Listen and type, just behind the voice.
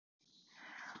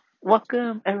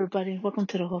Welcome, everybody. Welcome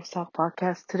to the Host Talk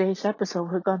Podcast. Today's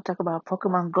episode, we're going to talk about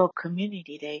Pokemon Go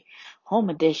Community Day, Home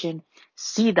Edition,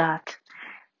 C. Dot.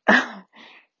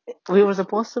 We were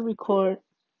supposed to record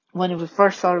when we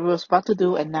first started. We were about to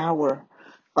do an hour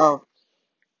of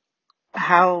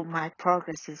how my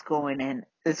progress is going, and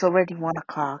it's already 1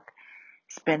 o'clock.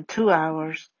 It's been 2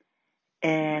 hours,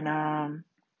 and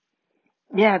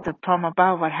yeah, the problem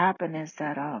about what happened is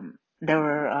that they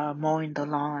were mowing the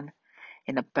lawn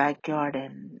in the backyard,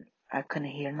 and I couldn't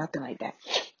hear nothing like that.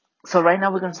 So right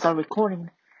now we're gonna start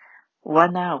recording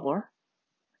 1 hour.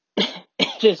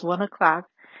 It is 1 o'clock,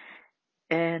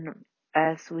 and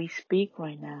as we speak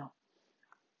right now,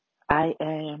 I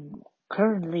am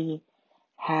currently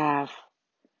have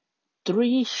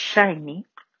three shiny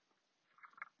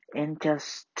in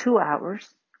just 2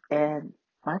 hours, and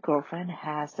my girlfriend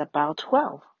has about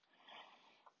 12.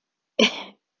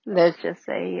 Let's just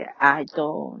say I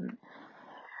don't.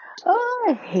 Oh,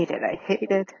 I hate it. I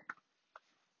hate it.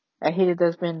 I hate it.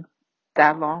 That's been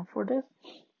that long for this.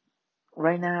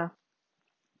 Right now,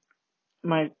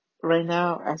 my right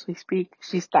now as we speak,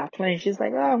 she stopped playing. She's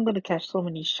like, "Oh, I'm gonna catch so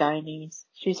many shinies."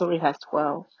 She's already has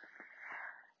 12,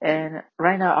 and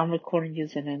right now I'm recording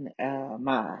using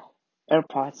my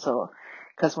AirPods. So,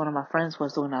 because one of my friends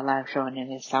was doing a live show and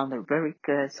it sounded very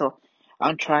good, so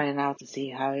I'm trying out to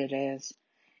see how it is.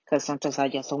 Because sometimes I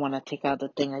just don't want to take out the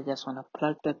thing. I just want to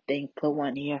plug the thing, put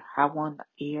one ear, have one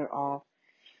ear off,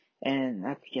 and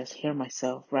I could just hear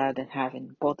myself rather than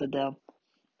having both of them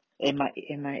in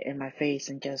my face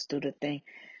and just do the thing.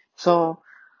 So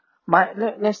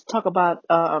let's talk about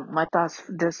my thoughts.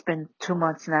 There's been 2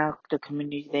 months now, the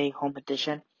Community Day Home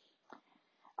Edition.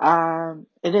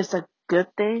 It is a good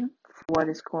thing for what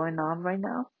is going on right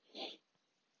now.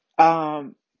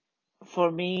 Um,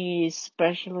 for me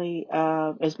especially,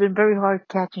 it's been very hard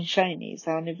catching shinies.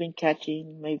 I've only been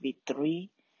catching maybe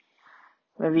three,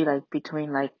 maybe like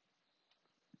between like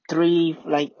three,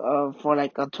 like for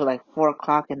like until like 4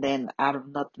 o'clock, and then out of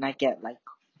nothing I get like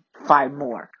five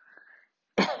more.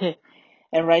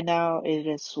 And right now it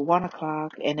is 1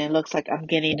 o'clock, and it looks like I'm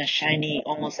getting a shiny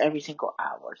almost every single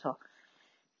hour. So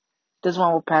this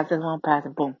one will pass, this one will pass,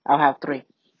 and boom, I'll have three.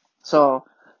 So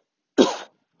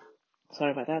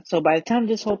sorry about that. So by the time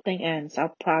this whole thing ends, I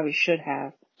probably should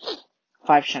have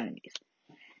five shinies.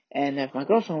 And if my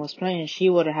girlfriend was playing, she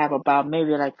would have about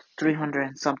maybe like 300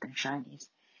 and something shinies.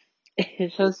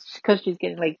 It's just because she's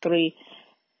getting like three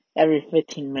every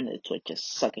 15 minutes, which is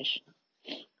suckish.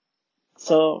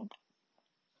 So,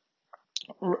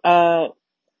 uh,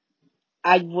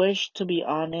 I wish, to be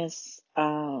honest,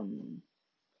 to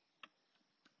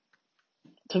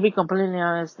be completely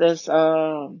honest, there's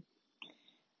uh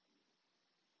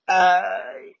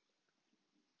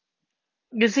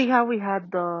you see how we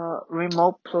had the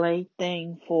remote play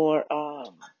thing for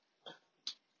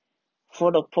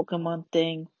the Pokemon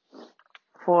thing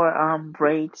for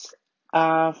raids.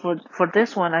 For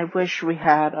this one I wish we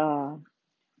had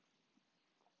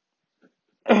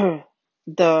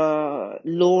the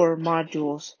lure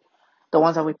modules, the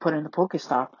ones that we put in the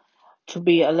Pokestop, to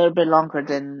be a little bit longer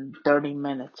than 30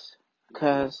 minutes,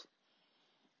 because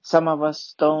some of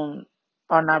us don't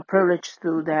are not privileged to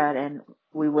do that, and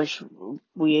we wish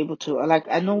we able to. Like,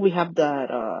 I know we have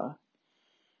that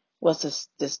what's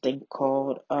this thing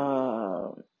called,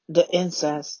 the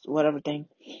incest whatever thing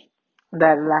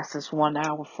that lasts us 1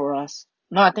 hour for us.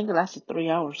 No, I think it lasted 3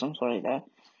 hours, something like that.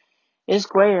 It's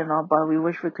great and all, but we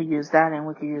wish we could use that, and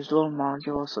we could use little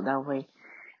modules, so that way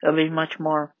it'll be much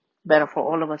more better for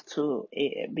all of us to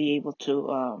be able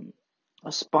to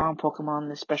spawn Pokemon,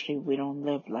 especially if we don't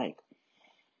live like,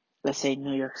 let's say,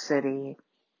 New York City,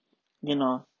 you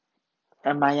know,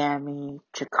 Miami,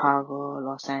 Chicago,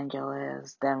 Los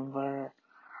Angeles, Denver,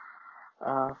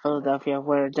 Philadelphia,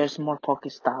 where there's more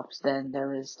Pokestops than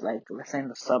there is, like, let's say, in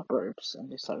the suburbs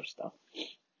and this other stuff.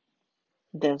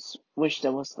 There's wish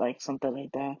there was like something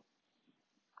like that.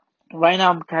 Right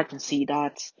now I'm catching C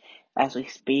dots as we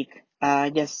speak.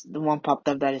 Just the one popped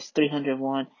up that is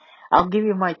 301. I'll give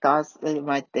you my thoughts,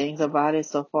 my things about it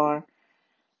so far.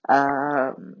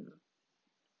 Um,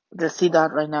 the C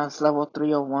dot right now is level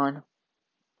 301,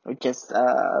 which is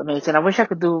amazing. I wish I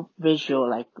could do visual,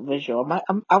 like visual.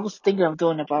 I was thinking of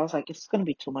doing it, but I was like, it's gonna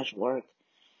be too much work.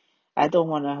 I don't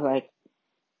want to like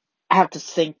have to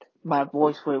sync my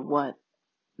voice with what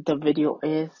the video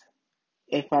is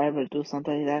if I ever do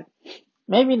something like that.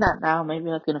 Maybe not now. Maybe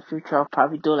like in the future, I'll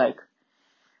probably do like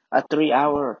a 3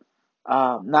 hour,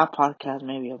 not podcast,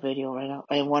 maybe a video right now.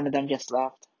 And one of them just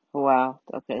left. Wow.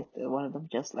 Okay, one of them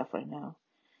just left right now.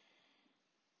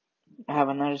 I have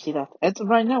another seat left. It's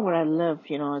right now where I live.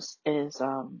 Is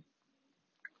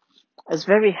I was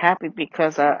very happy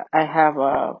because I have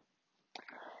a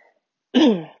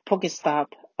Pokestop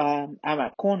at my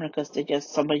corner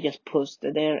because somebody just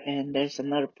posted there, and there's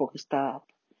another Pokestop.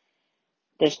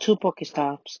 There's two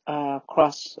Pokestops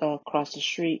across the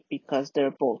street because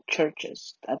they're both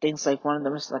churches. I think it's like one of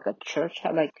them is like a church,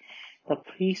 like the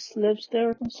priest lives there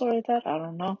or something like that. I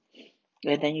don't know.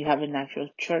 And then you have an actual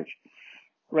church.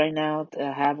 Right now,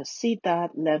 I have a C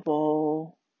dot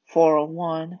level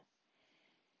 401.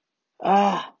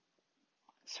 Ah,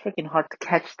 it's freaking hard to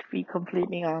catch, to be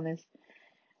completely honest.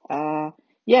 Uh,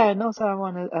 yeah, and also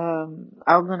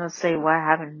I'm gonna say why I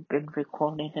haven't been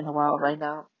recording in a while right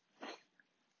now.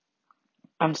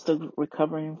 I'm still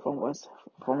recovering from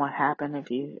what happened. If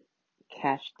you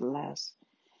catch the last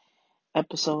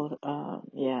episode,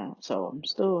 yeah, so I'm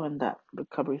still in that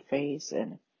recovery phase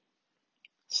and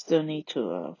still need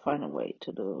to find a way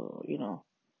to do,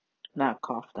 not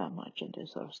cough that much and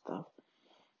this other stuff.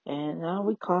 And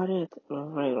we caught it a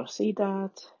regular C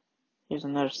dot. Here's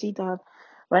another C dot.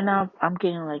 Right now, I'm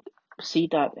getting like C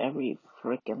dot every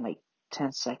freaking like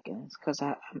 10 seconds because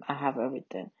I have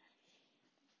everything.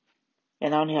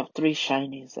 And I only have three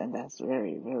shinies, and that's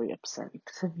very, very upsetting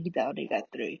to me that I only got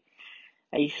three.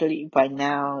 I usually, by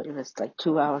now, if it's like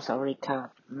 2 hours, I already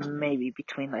count maybe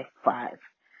between like five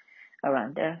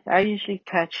around there. I usually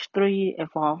catch three,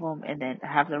 evolve them, and then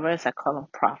have the rest. I call them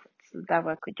profits. So that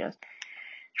way I could just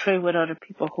trade with other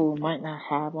people who might not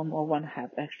have them or want to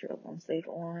have extra ones they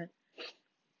don't want.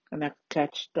 And I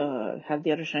have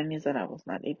the other shinies that I was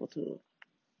not able to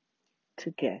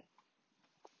get.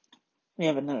 We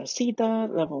have another C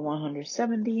dot, level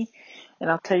 170,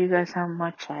 and I'll tell you guys how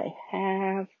much I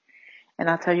have, and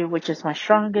I'll tell you which is my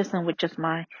strongest and which is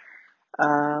my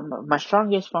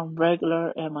strongest from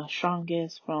regular and my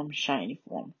strongest from shiny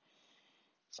form.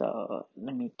 So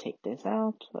let me take this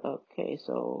out. Okay,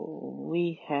 so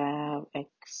we have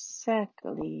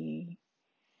exactly.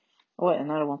 Oh, wait,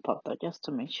 another one popped up just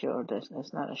to make sure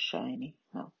there's not a shiny.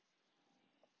 No.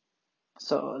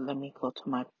 So let me go to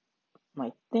my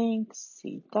thing.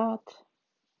 C dot.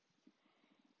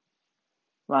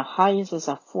 My highest is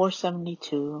a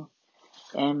 472,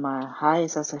 and my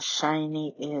highest as a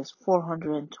shiny is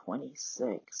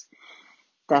 426.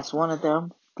 That's one of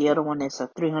them. The other one is a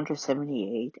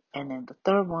 378, and then the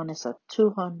third one is a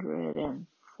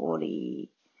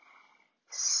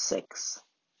 246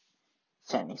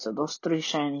 shiny. So those three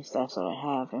shinies, that's what I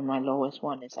have, and my lowest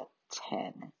one is a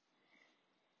 10.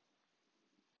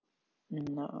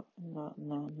 No, no,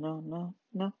 no, no, no,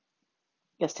 no.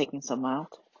 Just taking some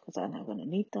out because I'm not gonna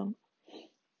need them.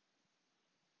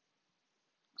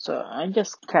 So I'm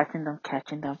just catching them.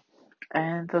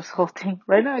 And this whole thing,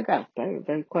 right now I got very,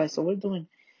 very quiet. So we're doing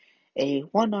a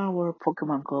 1 hour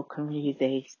Pokemon Go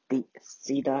community day,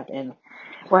 see that, and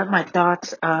what my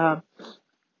thoughts,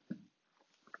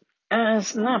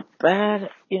 it's not bad,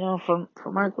 for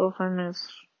my girlfriend, it's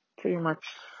pretty much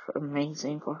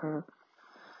amazing for her.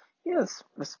 Yes,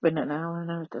 it's been an hour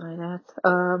and everything like that.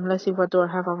 Let's see, what do I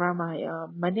have around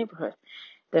my neighborhood?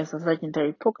 There's a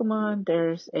legendary Pokemon,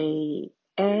 there's a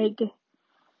egg,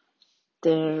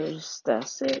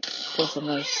 that's it, there's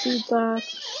another Seedot,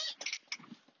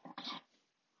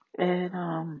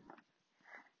 and,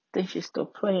 think she's still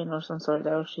playing or some sort of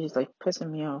that. She's like pissing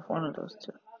me off, one of those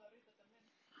two.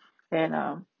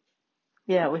 And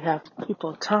yeah, we have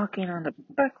people talking on the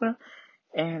background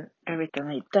and everything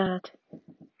like that.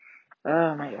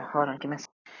 Oh my god, hold on, give me a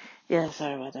second. Yeah,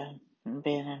 sorry about that. I'm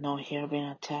being annoyed here, being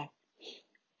attacked.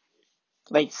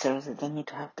 Like seriously, they need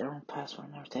to have their own password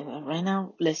and everything. Right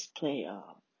now, let's play.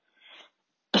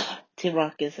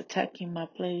 T-Rock is attacking my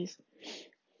place.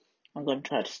 I'm gonna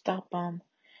try to stop him.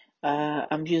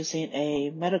 I'm using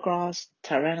a Metagross,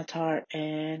 Tyranitar,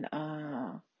 and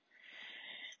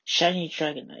Shiny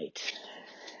Dragonite.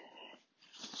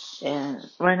 And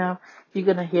right now, you're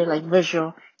gonna hear like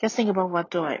visual. Just think about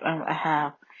what do I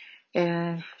have.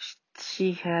 And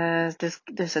she has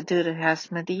there's a dude that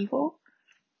has medieval,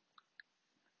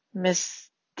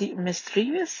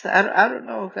 mischievous. I don't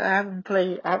know. I haven't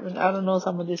played. I don't know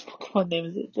some of these Pokemon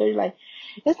names. They're like,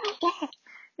 it's not that.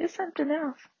 It's something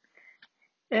else.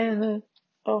 And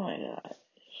oh my god.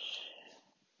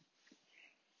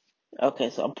 Okay,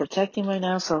 so I'm protecting right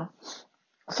now. So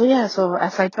yeah. So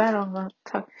as I battle, I'm gonna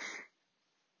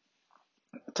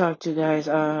talk to you guys.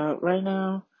 Right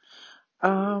now,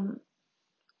 um,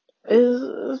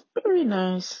 it's very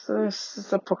nice.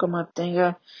 It's a Pokemon thing.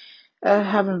 I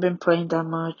haven't been playing that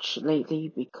much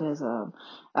lately because I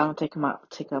don't take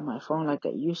out my phone like I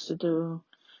used to do,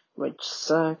 which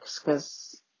sucks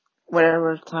because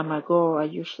wherever time I go, I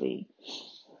usually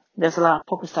there's a lot of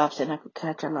Pokestops and I could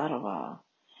catch a lot of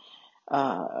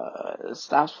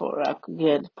stops for I could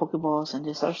get Pokeballs and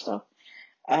this other stuff.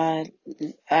 Uh,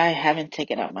 I haven't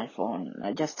taken out my phone.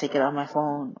 I just take it out my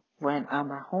phone when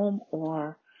I'm at home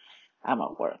or I'm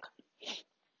at work,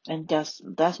 and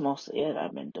that's mostly it.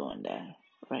 I've been doing that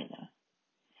right now.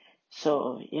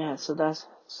 So yeah, so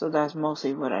that's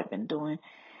mostly what I've been doing,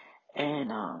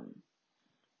 and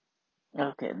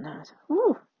okay, nice.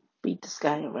 Woo, beat the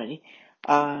sky already.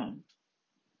 Um,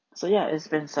 so yeah, it's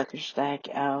been such a stack.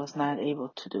 I was not able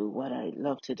to do what I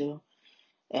love to do,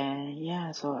 and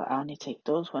yeah, so I only take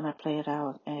those when I play it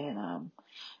out, and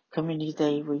community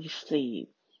day we usually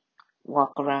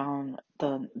walk around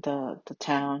the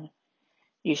town.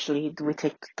 Usually we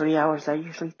take the 3 hours that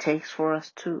usually takes for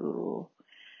us to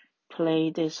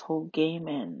play this whole game,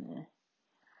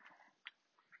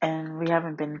 and we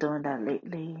haven't been doing that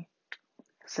lately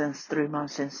since 3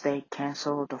 months since they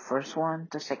canceled the first one.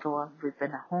 The second one we've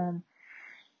been at home,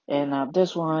 and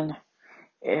this one,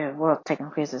 well,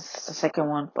 technically it's the second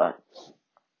one, but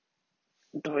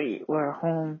we're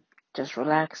home just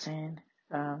relaxing,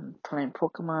 playing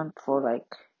Pokemon for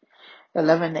like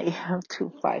 11 a.m.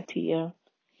 to 5 p.m.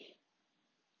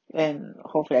 and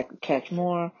hopefully I can catch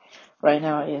more. Right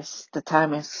now is the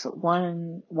time is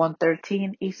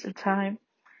 1:13 Eastern time,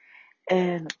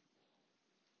 and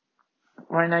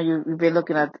right now you'll be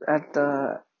looking at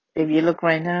the if you look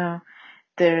right now,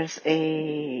 there's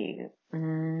a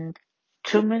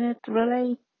 2 minute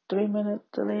delay, 3 minute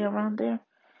delay around there.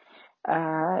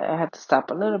 I had to stop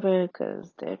a little bit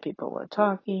because the people were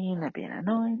talking and being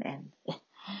annoying. And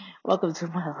welcome to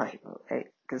my life, okay?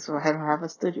 Because I don't have a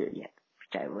studio yet,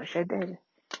 which I wish I did.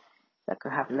 I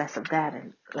could have less of that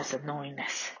and less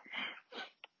annoyingness.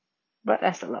 But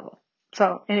that's the level.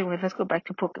 So anyway, let's go back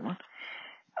to Pokemon.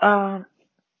 Um,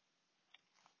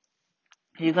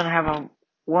 you're gonna have a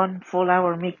 1 full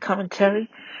hour me commentary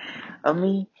of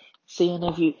me seeing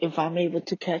if I'm able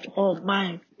to catch all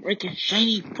my freaking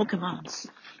shiny Pokemons.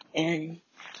 And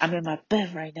I'm in my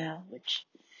bed right now, which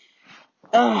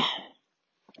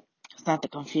it's not to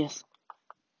confuse.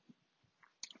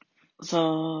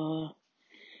 So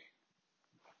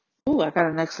I got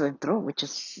an excellent throw, which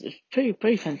is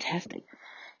pretty fantastic.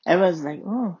 Everyone's like,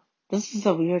 oh, this is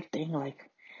a weird thing, like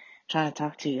trying to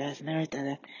talk to you guys and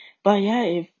everything. But yeah,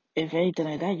 if anything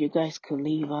like that, you guys could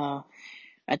leave. I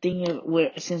think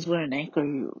since we're an anchor,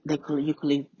 you could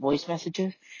leave voice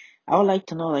messages. I would like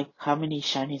to know like how many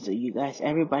shinies do you guys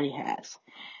everybody has.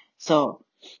 So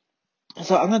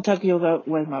I'm gonna talk to you about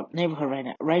with my neighborhood right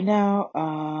now. Right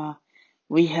now,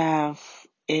 we have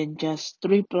in just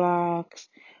 3 blocks,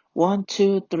 one,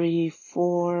 two, three,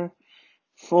 four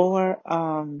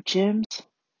gyms.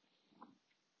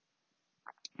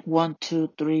 One, two,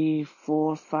 three,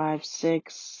 four, five,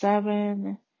 six,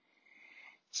 seven.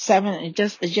 It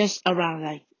just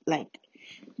around like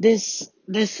this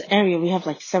area. We have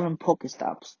like 7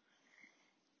 Pokestops.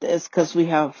 It's because we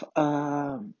have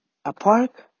a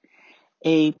park,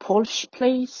 a Polish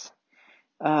place,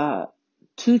 uh,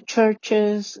 2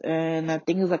 churches, and I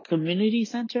think it's a community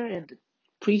center and the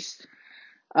priest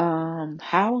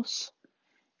house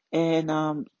and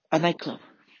a nightclub.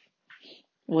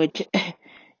 Which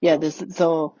yeah, this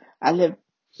so I live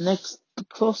next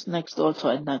close next door to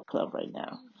a nightclub right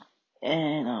now,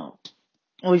 and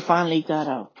we finally got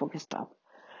a Pokestop.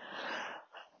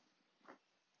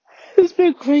 It's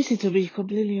been crazy to be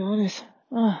completely honest.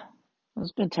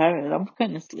 It's been tired. I'm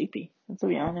kind of sleepy, to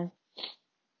be honest.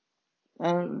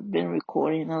 I've been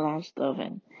recording a lot of stuff,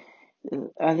 and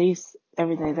at least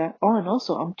everything that. Oh, and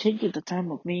also I'm changing the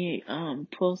time of me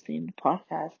posting the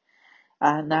podcast.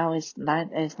 Now it's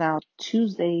nine. It's now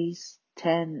Tuesdays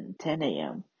 10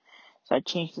 a.m. So I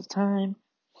changed the time.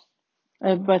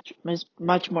 But it's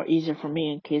much more easier for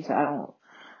me in case I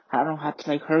don't have to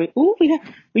like hurry. Ooh,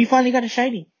 we finally got a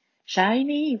shiny.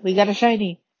 Shiny, we got a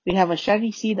shiny. We have a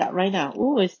shiny C dot right now.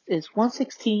 Ooh, it's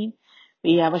 116.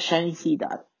 We have a shiny C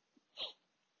dot,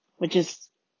 which is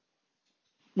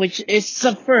which is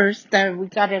the first that we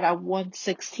got it at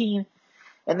 116.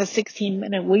 In the 16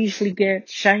 minute, we usually get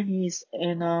shinies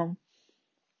in around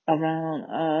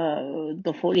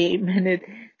the 48 minute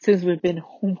since we've been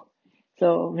home.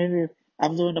 So maybe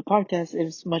I'm doing the podcast.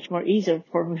 It's much more easier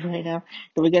for me right now.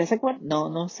 Do we get a second one? No,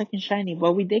 no second shiny.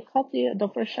 But we did caught the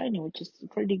first shiny, which is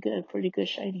pretty good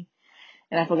shiny.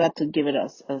 And I forgot to give it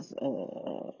as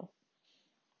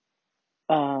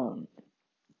um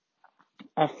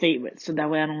a favorite, so that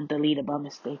way I don't delete it by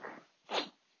mistake.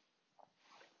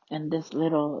 And this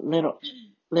little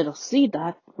C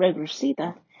dot, regular C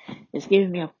dot, is giving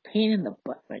me a pain in the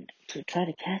butt right now to try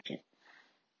to catch it.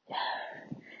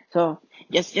 So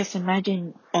Just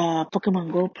imagine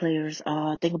Pokemon Go players.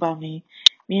 Think about me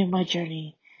and my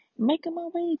journey. Making my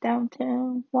way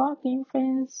downtown, walking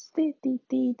friends.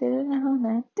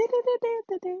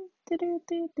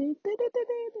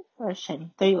 Or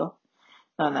shiny. There you go.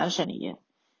 No, not shiny yet.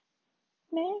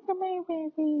 Making my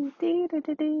way.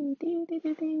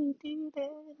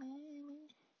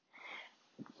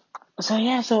 So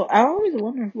yeah, so I always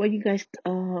wonder what you guys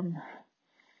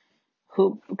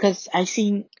who because I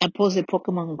posted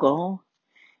Pokemon Go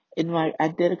in my I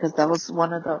did it because that was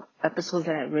one of the episodes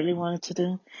that I really wanted to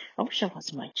do. I wish I was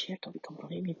in my chair to be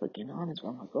completely freaking honest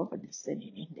while my girlfriend is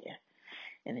sitting in there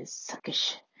and it's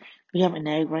suckish. We have an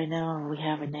egg right now and we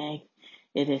have an egg.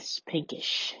 It is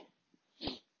pinkish.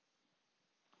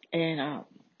 And I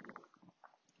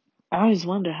always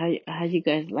wonder how you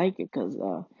guys like it because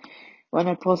when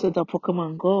I posted the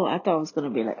Pokemon Go, I thought it was gonna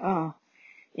be like,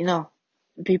 you know,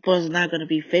 people is not gonna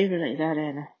be favored like that,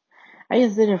 and I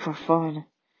just did it for fun,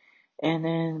 and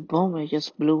then boom, it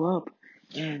just blew up,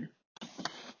 and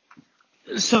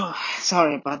so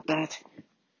sorry about that.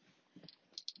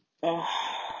 Oh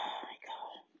my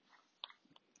god,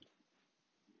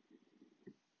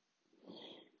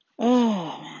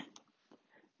 oh man,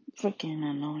 freaking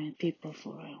annoying people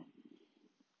for real.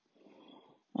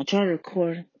 I try to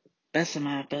record best of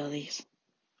my abilities.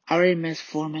 I already missed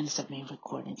 4 minutes of me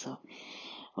recording, so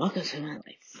welcome to my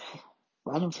life.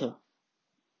 Bottom two.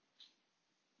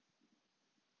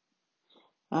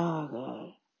 Oh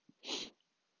god.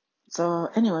 So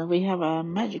anyway, we have a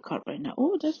magic card right now.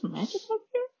 Oh, there's a magic card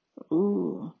here.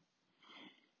 Ooh,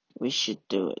 we should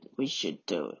do it. We should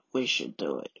do it. We should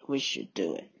do it. We should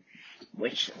do it.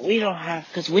 Which we don't have,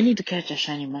 because we need to catch a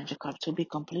shiny magic card, to be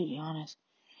completely honest.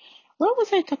 What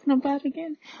was I talking about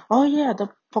again? Oh yeah, the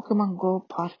Pokemon Go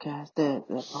podcast. The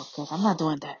podcast. I'm not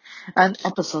doing that. An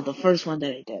episode, the first one that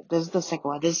I did. This is the second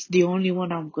one. This is the only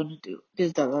one I'm gonna do. This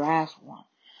is the last one.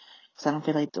 Because I don't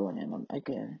feel like doing it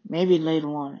again. Maybe later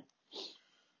on.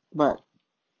 But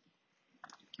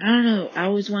I don't know. I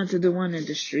always wanted to do one in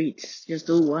the streets. Just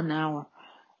do 1 hour.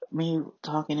 Me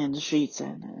talking in the streets,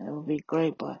 and it would be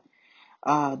great, but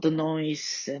the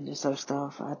noise and this other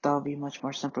stuff, I thought would be much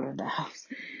more simpler in the house.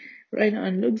 Right now,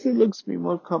 it looks be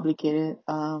more complicated.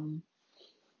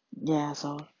 Yeah,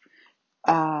 so,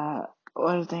 what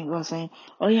do you think I was saying?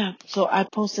 Oh yeah, so I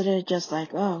posted it just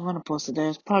like, oh, I'm gonna post it there.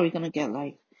 It's probably gonna get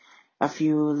like a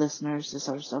few listeners, this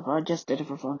other stuff. I just did it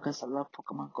for fun because I love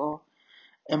Pokemon Go.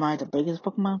 Am I the biggest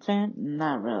Pokemon fan?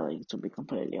 Not really, to be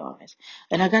completely honest.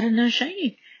 And I got another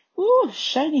shiny. Ooh,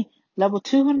 shiny. Level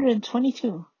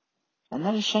 222.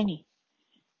 Another shiny.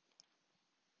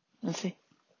 Let's see.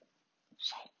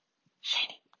 Shiny,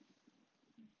 shiny.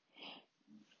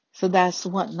 So that's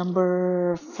what,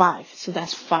 number 5. So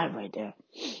that's 5 right there.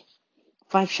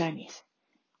 5 shinies.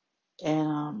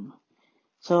 And,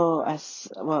 so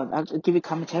well, I'll give you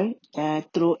commentary. I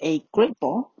threw a great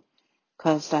ball,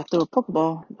 cause I threw a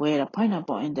Pokeball with a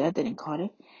pineapple in there, didn't caught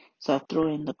it. So I threw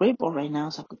in the great ball right now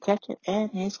so I could catch it,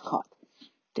 and it's caught.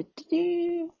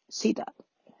 See that?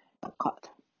 I caught.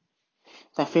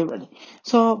 So I feel ready.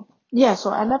 So, yeah,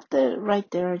 so I left it right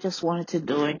there. I just wanted to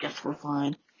do it just for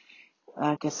fun.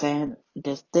 Like I said,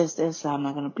 this, I'm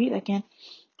not gonna beat again.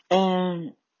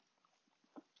 And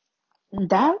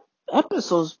that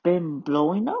episode's been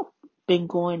blowing up, been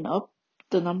going up.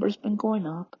 The number's been going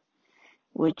up,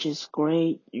 which is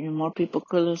great. More people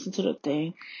could listen to the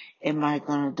thing. Am I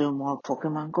gonna do more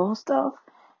Pokemon Go stuff?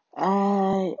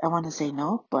 I want to say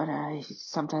no, but I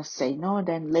sometimes say no, and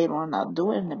then later on I'll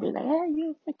do it, and they'll be like, "Hey,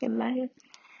 you freaking liar,"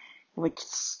 which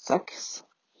sucks.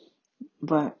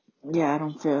 But yeah, I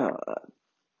don't feel.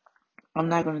 I'm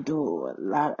not gonna do a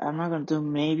lot. I'm not gonna do.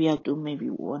 Maybe I'll do maybe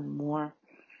one more,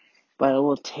 but it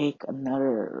will take a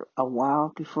while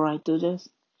before I do this.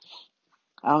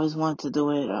 I always wanted to do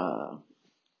it,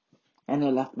 and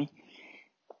they left me.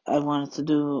 I wanted to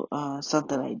do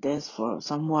something like this for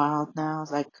some while now.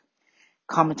 It's like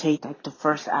commentate like the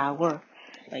first hour,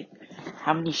 like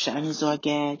how many shinies do I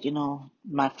get?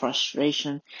 My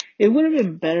frustration. It would have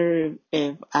been better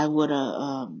if I would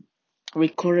have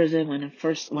recorded it when it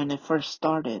first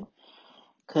started,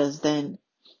 because then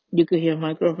you could hear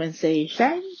my girlfriend say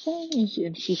shiny, shiny,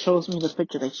 and she shows me the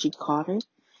picture like she caught it,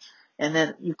 and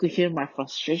then you could hear my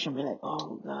frustration be like,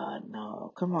 oh god,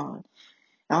 no, come on.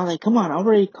 I was like, come on, I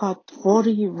already caught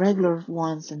 40 regular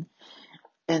ones,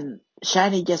 and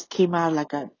shiny just came out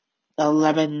like at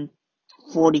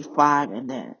 11:45, and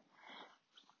then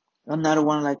another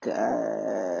one like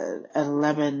at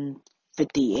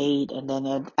 11:58, and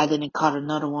then I didn't caught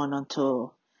another one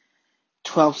until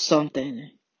 12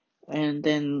 something, and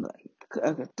then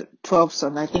 12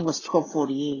 something. I think it was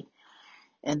 12:48,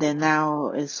 And then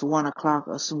now it's 1 o'clock,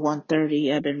 it's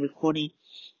 1:30. I've been recording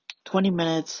 20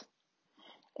 minutes,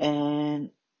 and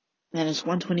then it's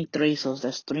 1:23, so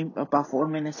that's about 4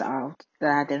 minutes out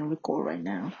that I didn't record right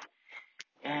now.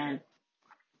 And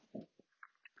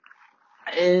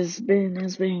it's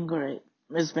been great.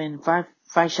 It's been five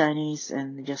shinies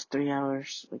in just 3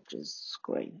 hours, which is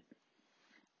great.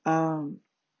 Um,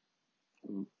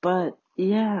 but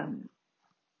yeah,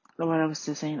 what I was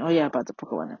just saying. Oh yeah, about the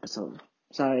Pokemon episode.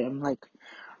 Sorry, I'm like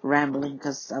rambling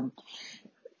because I'm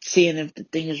seeing if the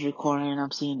thing is recording.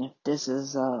 I'm seeing if this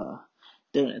is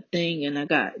doing a thing, and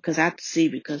because I have to see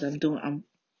because I'm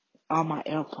on my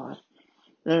AirPod,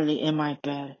 literally in my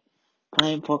bed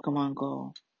playing Pokemon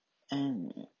Go,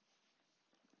 and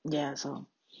yeah, so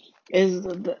is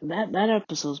that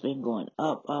episode's been going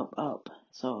up, up, up.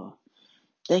 So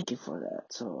thank you for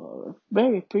that. So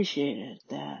very appreciated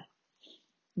that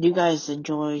you guys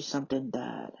enjoy something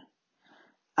that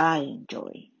I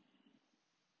enjoy.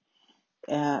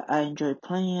 I enjoy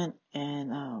playing,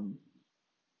 and I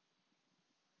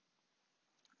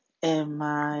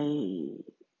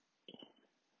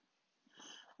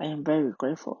am very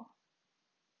grateful,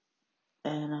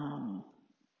 and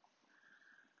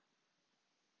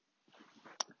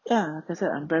yeah, like I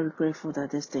said, I'm very grateful that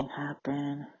this thing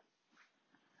happened,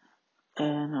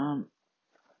 and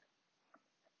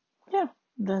yeah,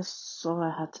 that's all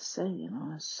I had to say.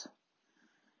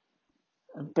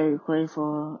 I'm very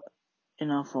grateful,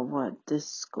 for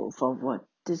what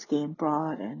this game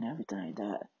brought and everything like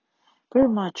that. Pretty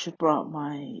much brought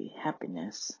my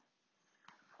happiness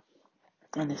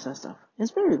and this other stuff.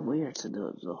 It's very weird to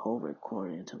do the whole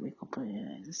recording to be completed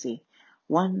and see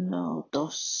one, no,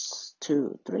 dos,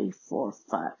 two, three, four,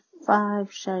 five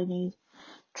shinies.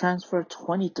 Transfer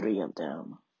 23 of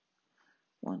them.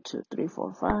 One, two, three,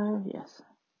 four, five. Yes.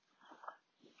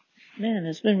 Man,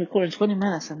 it's been recording 20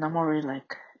 minutes and I'm already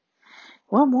like,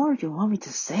 what more do you want me to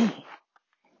say?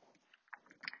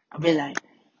 I'll be like,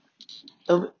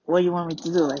 what do you want me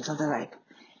to do? Like something like,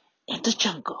 in the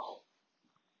jungle.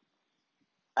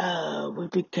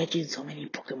 We've been catching so many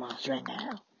Pokemons right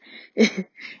now.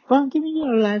 But I'm giving you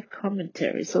a live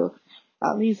commentary, so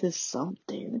at least it's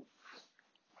something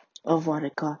of what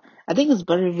it call. I think it's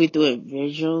better if we do it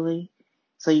visually,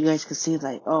 so you guys can see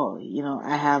like, oh,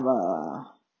 I have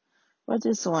what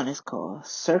this one is called?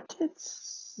 Circuits?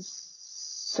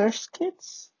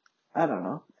 I don't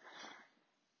know.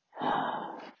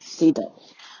 See that?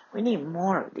 We need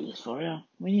more of these for real.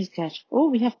 We need to catch.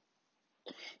 Oh,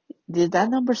 did that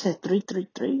number say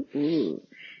 333? Ooh,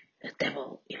 the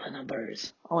devil, even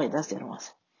numbers. Oh wait, that's the other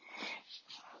ones.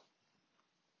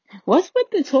 What's with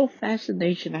this whole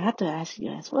fascination? I have to ask you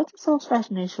guys, what's this whole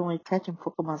fascination with catching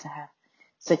Pokemon that have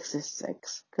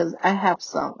 666? Cause I have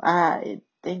some. I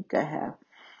think I have.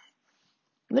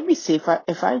 Let me see if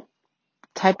I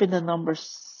type in the number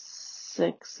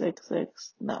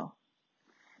 666. No.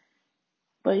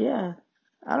 But yeah,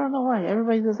 I don't know why.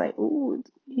 Everybody's just like, ooh,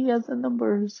 he has the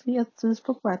numbers. He has this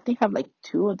Pokemon. I think I have like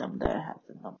two of them that have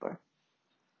the number.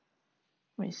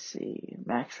 Let me see.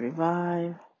 Max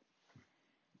Revive.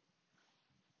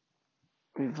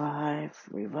 Revive.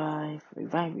 Revive.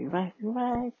 Revive. Revive.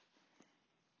 Revive.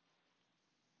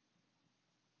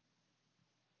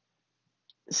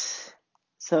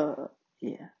 So,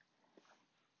 yeah.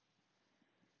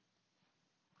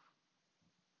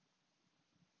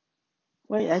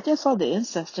 Wait, I just saw the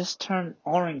insects just turn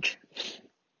orange.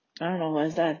 I don't know why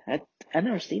is that. I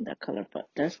never seen that color, but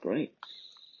that's great.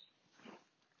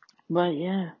 But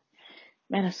yeah,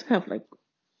 man, I still have like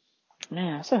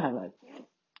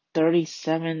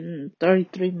 37,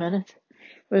 33 minutes.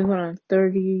 We're going on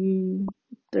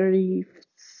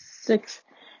 36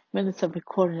 minutes of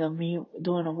recording of me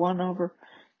doing a 1 hour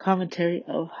commentary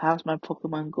of how's my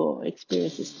Pokemon Go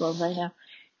experience is going right now.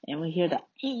 And we hear the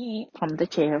from the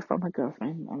chair from my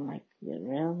girlfriend. I'm like, yeah,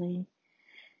 really?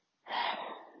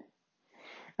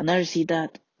 I never see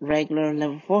that regular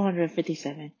level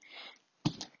 457.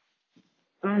 I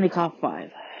only caught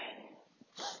 5.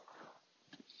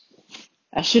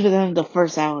 I should have done the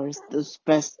first hour. It was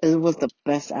the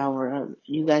best hour.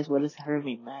 You guys would have heard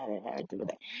me mad and everything.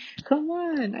 Like, come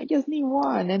on, I just need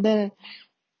one. And then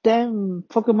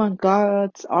Pokemon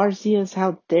gods, Arceus,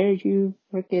 how dare you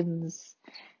freaking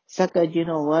suck at you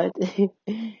know what? They're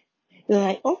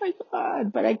like, oh my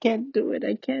god, but I can't do it.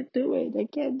 I can't do it. I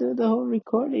can't do the whole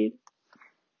recording.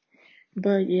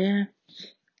 But yeah,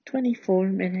 24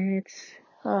 minutes.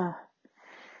 Ah,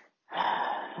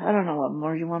 I don't know what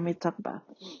more you want me to talk about.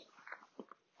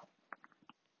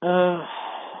 Uh,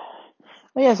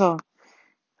 but yeah, so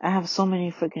I have so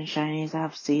many freaking shinies. I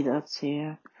have Seeducks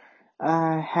here.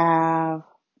 I have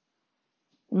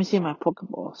Let me see my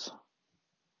Pokeballs.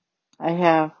 I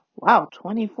have, wow,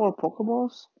 24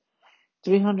 Pokeballs,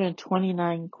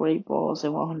 329 Great Balls,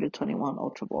 and 121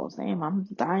 Ultra Balls. Damn, I'm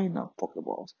dying of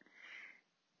Pokeballs.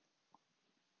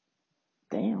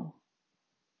 Damn.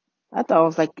 I thought it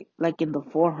was like in the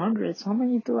 400s. How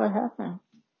many do I have now?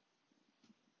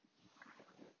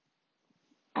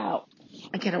 Ow.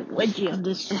 I get a wedgie on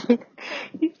this shit.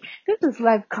 This is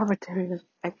live commentary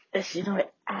like this, you know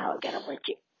what? Ow, I got a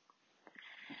wedgie.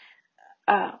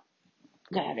 Oh,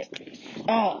 got it.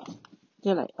 Oh.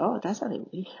 You're like, oh, that's not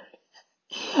weird.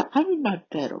 I'm in my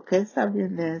bed, okay? Stop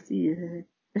being nasty.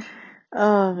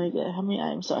 Oh my god, how many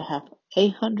items do I have?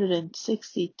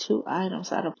 862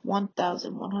 items out of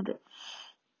 1,100.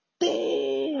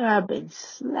 Damn, I've been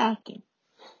slacking.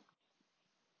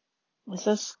 Is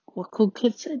that what cool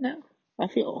kids say now? I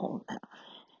feel old now.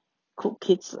 Cool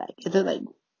kids like, is it like,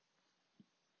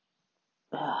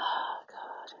 oh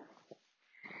god.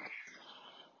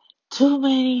 Too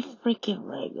many freaking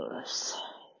regulars.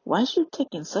 Why is it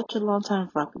taking such a long time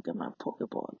for I to get my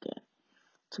Pokeball again?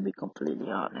 To be completely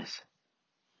honest.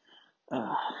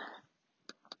 Uh,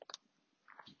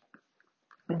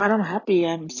 but I'm happy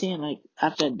I'm seeing, like,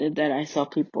 after I did that, I saw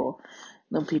people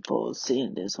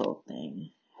seeing this whole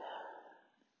thing.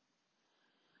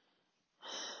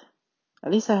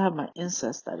 At least I have my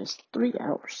incest that is 3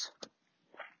 hours.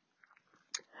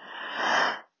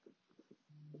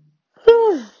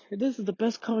 This is the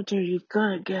best commentary you're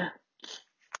gonna get.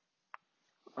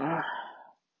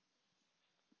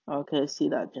 Okay, see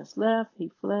that just left. He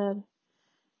fled.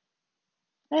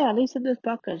 Hey, at least in this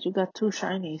podcast, you got 2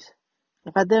 shinies.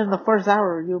 If I did in the first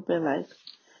hour, you'd be like,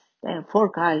 damn, poor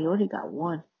guy, you only got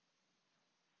 1.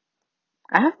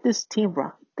 I have this Team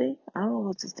Rocket thing. I don't know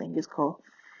what this thing is called.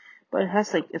 But it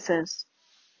has it says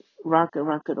Rocket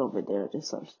over there, this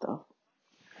sort of stuff.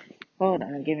 Hold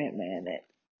on, give me a minute.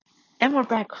 And we're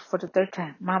back for the 3rd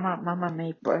time. Mama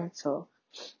made bread, so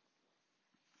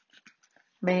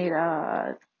made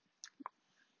a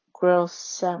grilled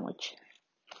sandwich.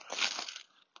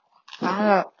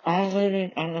 I'm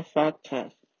waiting on the fact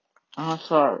test. I'm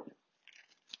sorry.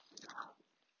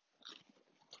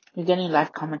 You're getting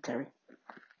live commentary.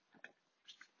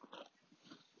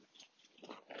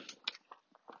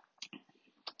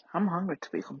 I'm hungry, to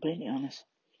be completely honest.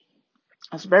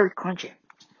 It's very crunchy.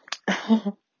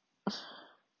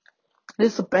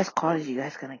 This is the best quality you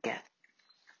guys gonna get.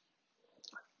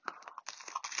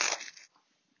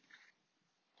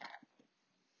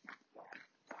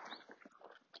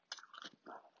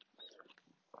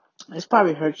 It's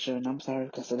probably hurts you, and I'm sorry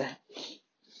because of that.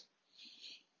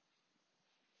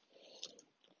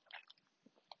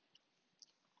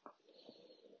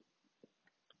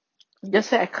 Just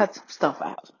say I cut some stuff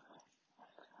out.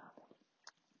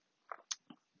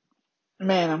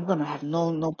 Man, I'm gonna have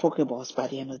no Pokeballs by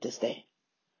the end of this day.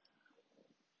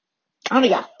 I only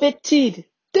got 15.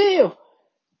 Damn.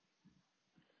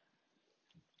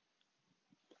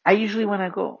 I usually when I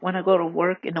go to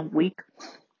work in a week,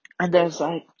 and there's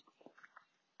like,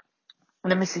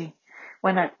 let me see,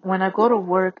 when I go to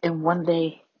work in one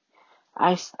day,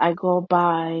 I go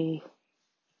by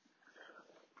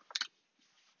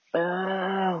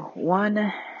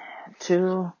 1,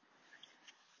 2,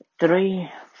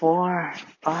 3, 4,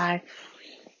 5,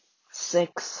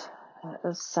 6,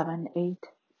 7, 8,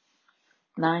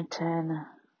 9, 10,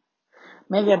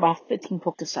 maybe about 15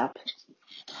 Pokestops.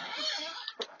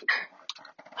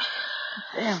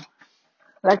 Damn.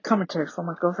 Like commentary for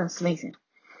my girlfriend sneezing.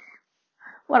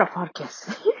 What a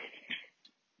podcast.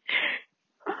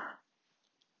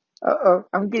 Uh-oh,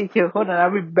 I'm getting killed. Hold on,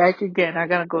 I'll be back again. I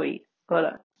gotta go eat. Hold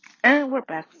on. And we're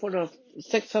back for the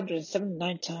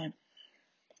 679th time.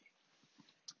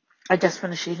 I just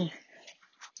finished eating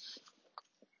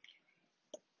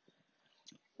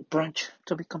brunch,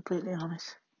 to be completely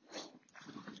honest.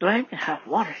 Do I even have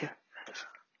water here?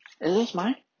 Is this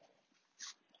mine?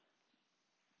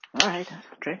 Alright,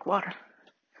 drink water.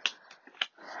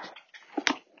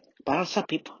 But what's up,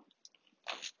 people?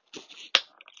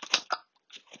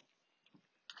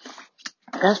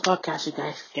 Best podcast you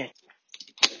guys get.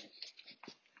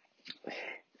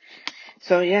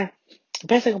 So yeah, the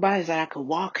best thing about it is that I could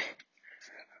walk,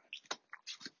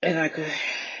 and I could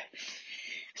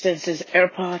since this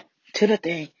AirPod to the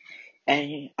thing,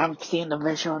 and I'm seeing the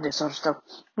visual and this sort of stuff,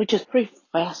 which is pretty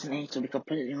fascinating, to be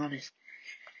completely honest.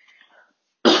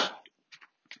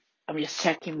 I'm just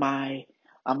checking my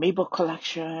Amiibo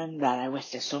collection that I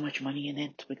wasted so much money in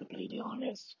it, to be completely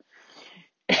honest.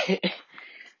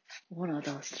 One of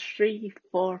those 3,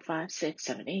 4, 5, 6,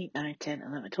 7, 8, 9, 10,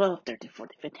 11, 12, 13,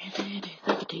 14, 15,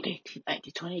 17, 18,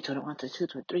 19, 20, 21, 22,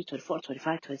 23, 24,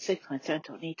 25, 26, 27,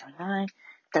 28, 29,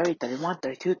 30, 31,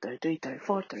 32, 33,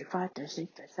 34, 35,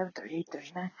 36, 37, 38,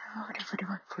 39, 40,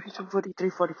 41, 42, 43,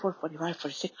 44, 45,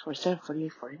 46, 47,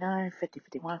 48, 49, 50,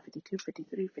 51, 52,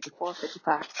 53, 54,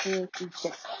 55,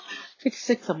 56.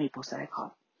 56 of maples that I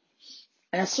caught.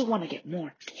 And I still want to get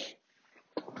more.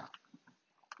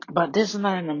 But this is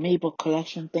not an Maple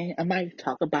collection thing. I might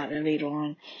talk about it later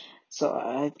on. So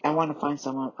I want to find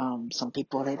some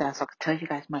people like that so I can tell you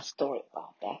guys my story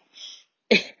about that.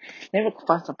 Maybe I could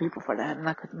find some people for that and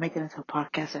I could make it into a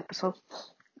podcast episode,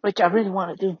 which I really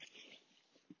want to do.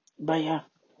 But yeah,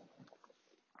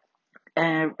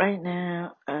 right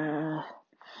now,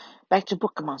 back to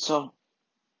Pokemon. So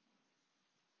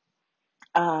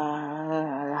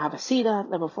I have a Cedar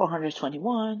level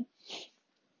 421.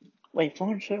 Wait,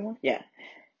 421? Yeah.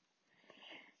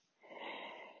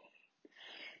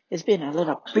 It's been a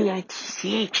little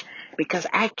bitch because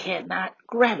I cannot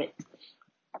grab it.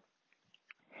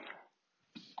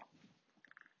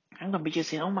 I'm gonna be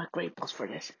using all my great balls for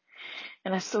this,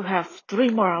 and I still have 3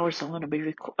 more hours. I'm gonna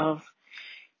be of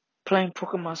playing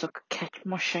Pokemon so I can catch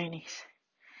more shinies.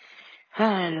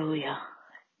 Hallelujah!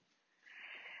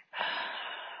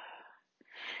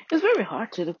 It's very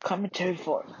hard to do commentary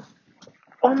for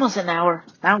almost an hour.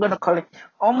 Now I'm gonna call it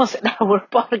almost an hour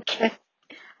podcast.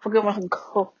 Pokemon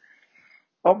Go,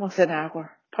 almost an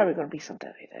hour. Probably gonna be something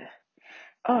like that.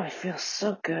 Oh, it feels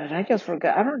so good. I just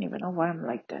forgot. I don't even know why I'm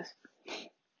like this,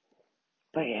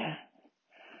 but yeah.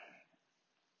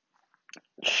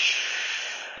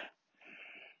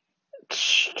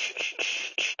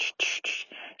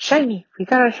 Shiny. We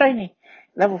got a shiny.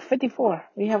 Level 54.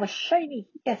 We have a shiny.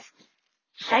 Yes.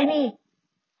 Shiny.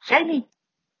 Shiny.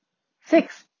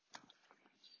 6.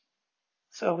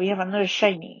 So we have another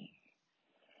shiny.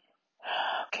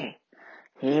 Okay.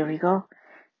 Here we go.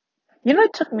 You know,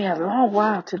 it took me a long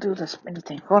while to do the spinny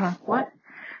thing. Hold on. What?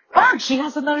 Oh, she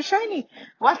has another shiny.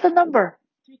 What's the number?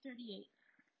 338.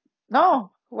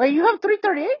 No. Wait, you have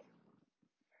 338?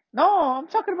 No, I'm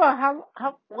talking about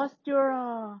what's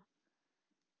your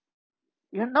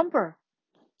number?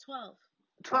 12.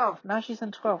 12. Now she's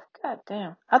in 12. God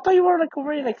damn. I thought you were like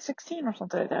already like 16 or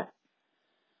something like that.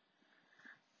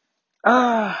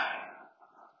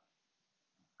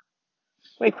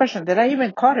 Wait, question. Did I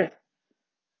even caught it?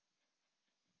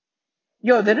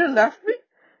 Yo, did it left me?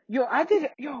 Yo, I did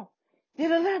it. Yo,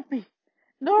 did it left me?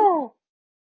 No.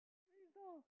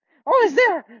 Oh, it's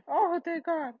there. Oh, thank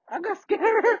God. I got scared.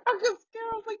 I got scared.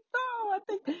 I was like, no, I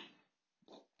think.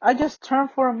 I just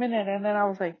turned for a minute and then I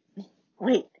was like,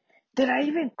 wait, did I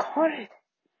even caught it?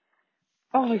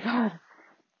 Oh my God.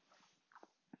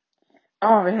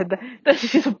 Oh man, that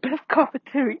is the best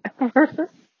commentary ever.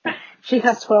 She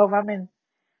has 12. I'm in.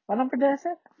 What number did I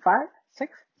say? 5?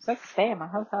 6? 6? Damn, I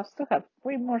still have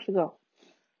way more to go.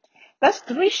 That's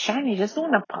 3 shiny just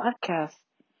doing a podcast.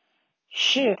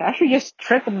 Shit, I should just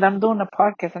trick them that I'm doing a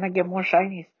podcast and I get more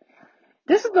shinies.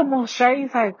 This is the most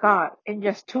shinies I got in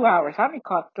just 2 hours. I only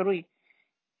caught 3.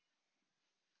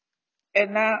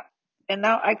 And now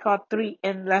I caught 3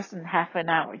 in less than half an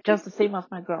hour. Just the same as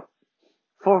my girl.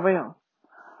 For real.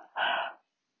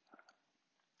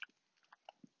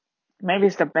 Maybe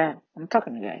it's the bed. I'm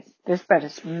talking to you guys. This bed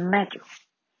is magic.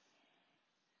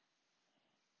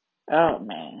 Oh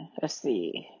man, let's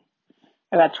see.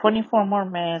 I got 24 more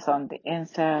minutes on the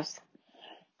incest.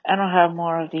 I don't have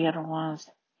more of the other ones.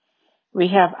 We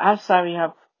have outside. We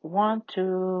have 1,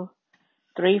 2,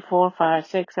 3, 4, 5,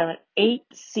 6, 7, 8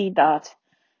 C dots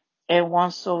and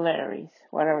 1 Solaris.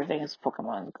 Whatever thing is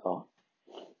Pokemon Go.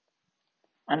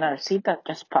 Another C dot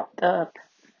just popped up.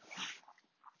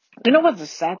 You know what's the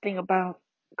sad thing about?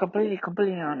 Completely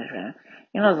honest, man.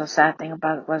 You know the sad thing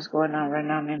about what's going on right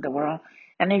now in the world.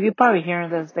 And if you're probably hearing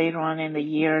this later on in the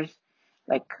years,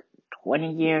 like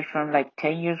 20 years from, like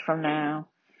 10 years from now,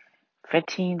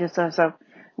 15 to stuff.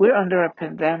 We're under a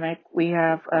pandemic. We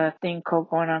have a thing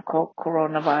going on called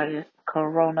coronavirus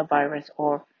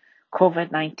or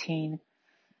COVID-19.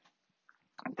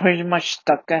 Pretty much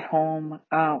stuck at home.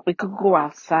 We could go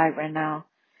outside right now,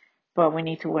 but we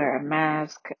need to wear a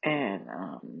mask and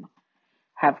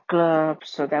have gloves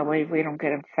so that way we don't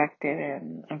get infected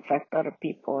and infect other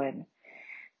people and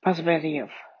possibility of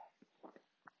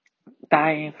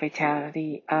dying,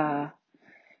 fatality.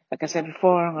 Like I said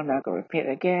before, I'm not gonna repeat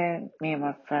it again. Me and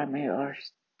my family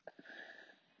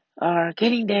are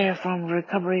getting there from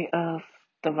recovery of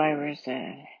the virus,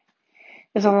 and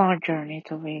it's a long journey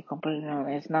to be completely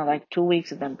honest. It's not like 2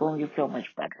 weeks and then boom, you feel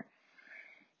much better.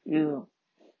 You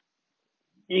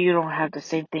you don't have the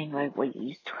same thing like what you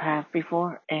used to have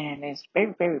before, and it's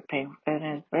very, very painful, and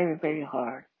it's very, very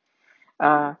hard.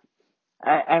 Uh,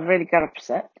 I really got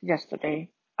upset yesterday.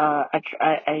 I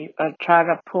tried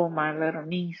to pull my little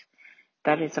niece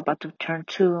that is about to turn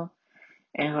 2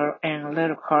 in a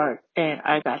little cart, and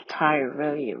I got tired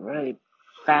really, really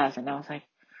fast, and I was like,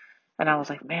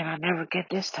 man, I never get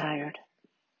this tired.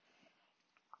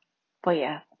 But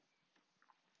yeah,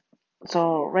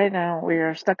 so right now we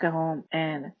are stuck at home,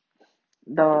 and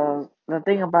the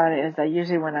thing about it is that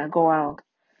usually when I go out,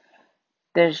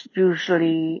 there's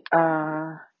usually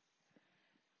a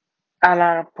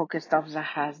lot of Pokestops that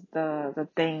has the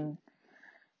thing,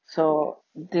 so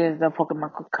the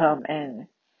Pokemon could come in.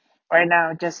 Right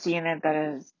now, just seeing it that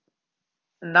is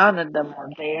none of them are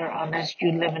there unless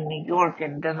you live in New York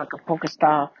and there's like a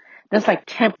Pokestop. There's like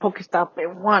 10 Pokestop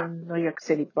in one New York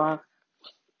City block.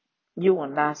 You will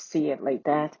not see it like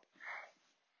that.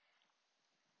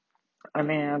 I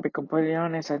mean, I'll be completely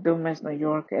honest. I do miss New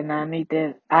York, and I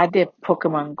did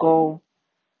Pokemon Go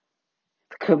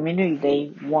Community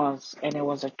Day once, and it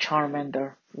was a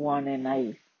Charmander one, and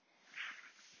I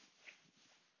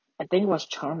think it was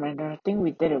Charmander. I think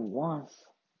we did it once.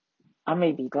 I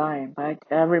may be lying, but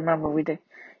I remember we did.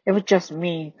 It was just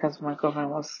me because my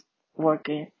girlfriend was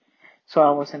working, so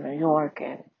I was in New York,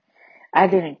 and I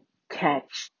didn't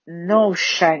catch no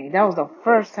shiny. That was the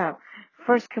first time,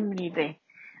 first community day.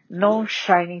 No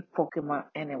shiny Pokemon,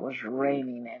 and it was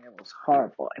raining, and it was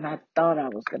horrible. And I thought I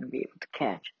was gonna be able to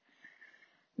catch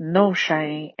no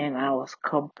shiny, and I was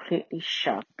completely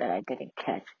shocked that I didn't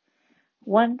catch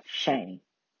one shiny.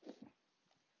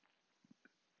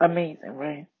 Amazing,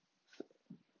 right?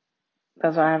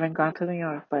 That's why I haven't gone to New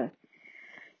York, but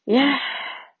yeah,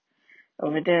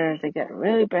 over there they get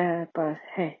really bad. But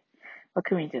hey, what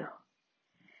can we do?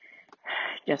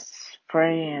 Just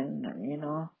pray and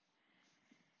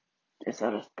this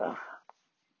other stuff.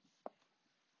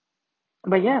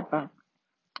 But yeah, but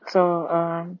so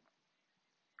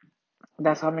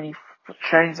that's how many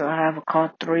shinies I have. I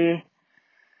caught three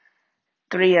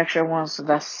extra ones, so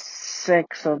that's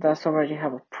 6. So that's already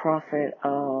have a profit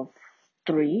of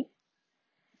 3.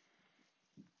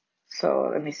 So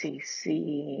let me see.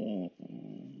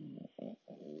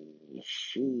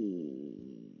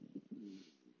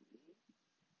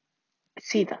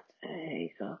 See that. There you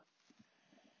go.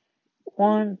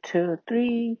 1, 2,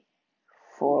 3,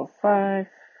 4, 5,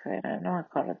 and I know I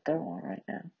caught a third one right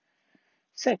now.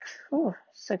 6. Ooh,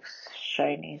 6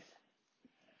 shinies.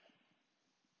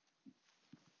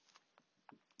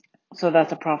 So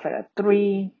that's a profit of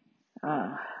 3.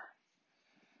 Uh,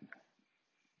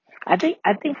 I think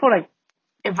for like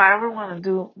if I ever want to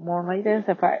do more like this,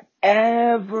 if I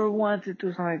ever want to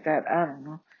do something like that, I don't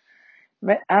know.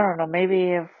 I don't know.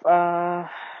 Maybe if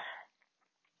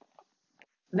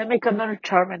they make another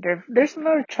Charmander. If there's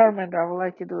another Charmander, I would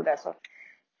like to do that.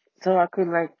 So I could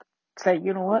like say,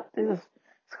 you know what, this is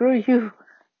screw you,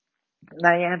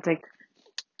 Niantic,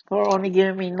 for only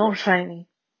giving me no shiny,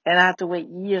 and I have to wait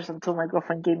years until my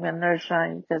girlfriend gave me another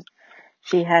shiny because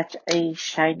she had a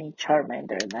shiny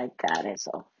Charmander and I got it.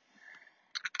 So,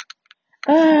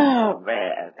 oh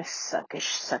man, this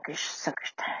suckish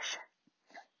dash.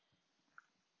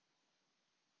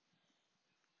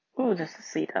 Ooh, there's a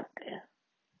seat up there.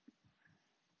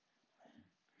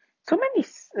 So many.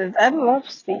 I love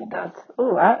seed dots.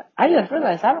 Ooh, I just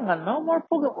realized I don't got no more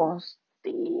Pokeballs.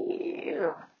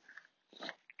 Damn.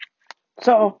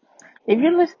 So, if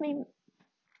you're listening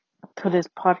to this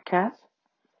podcast,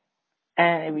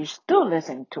 and if you're still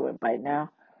listening to it by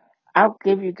now, I'll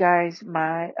give you guys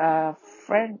my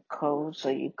friend code so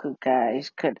you could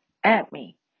add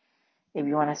me if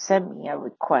you want to send me a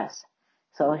request.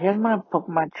 So here's my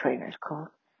Pokemon Trainers code,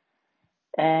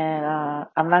 and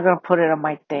I'm not gonna put it on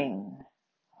my thing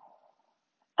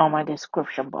on my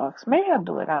description box. Maybe I'll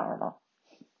do it. I don't know.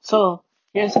 So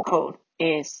here's the code: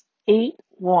 is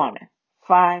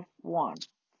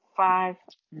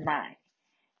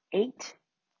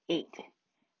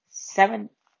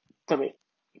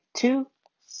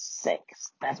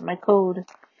That's my code.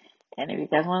 And if you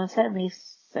guys want to send me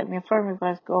a friend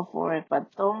request, go for it.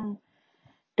 But don't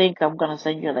think I'm gonna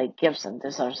send you like gifts and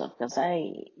this other stuff, because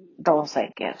I don't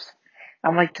send gifts.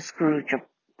 I'm like the Scrooge of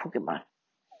Pokemon.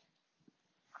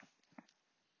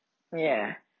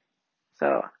 Yeah.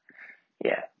 So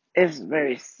yeah, it's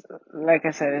like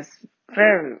I said, it's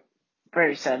very,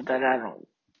 very sad that I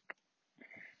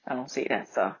don't see that.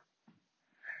 So,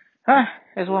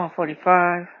 it's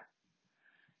 1:45.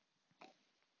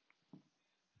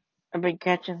 I've been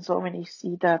catching so many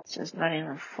sea dots, it's not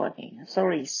even funny. It's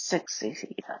already 6 sea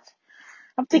dots.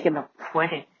 I'm thinking of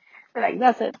quitting. Like,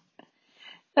 that's it.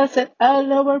 That's it. I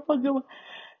love my Pokemon.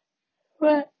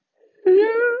 But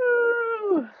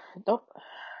no, nope,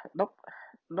 nope,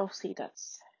 no see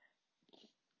that's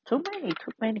too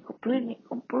many,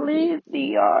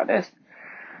 completely honest.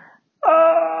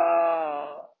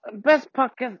 Oh, best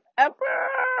podcast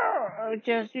ever!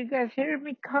 Just you guys hear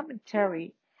me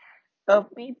commentary of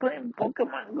me playing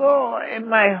Pokemon Go in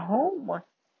my home,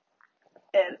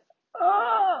 and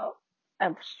oh,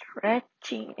 I'm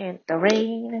stretching in the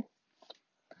rain.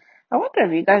 I wonder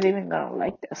if you guys even gonna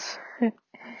like this.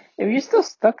 If you're still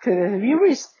stuck to this, if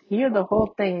you hear the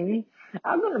whole thing,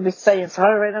 I'm gonna be saying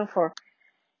sorry right now for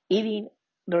eating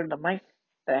during the mic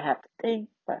that I have to think,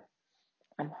 but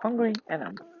I'm hungry and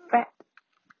I'm fat,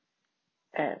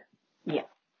 and yeah,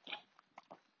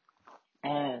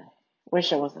 and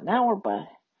wish it was an hour, but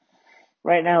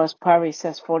right now it's probably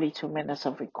says 42 minutes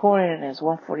of recording and it's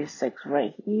 146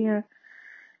 right here.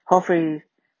 Hopefully,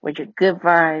 with your good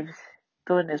vibes,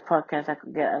 doing this podcast, I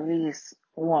could get at least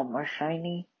one more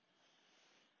shiny.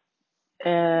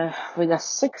 We got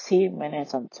 16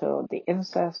 minutes until the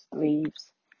incest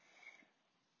leaves.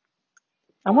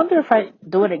 I wonder if I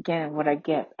do it again, would I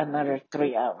get another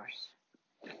 3 hours?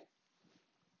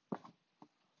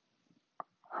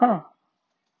 Huh.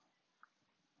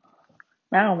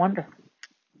 Now I wonder.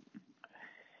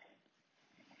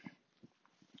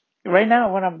 Right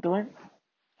now, what I'm doing,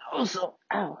 also,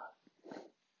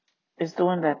 is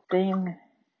doing that thing,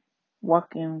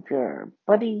 walking with your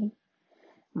buddy.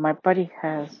 My buddy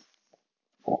has.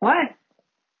 What?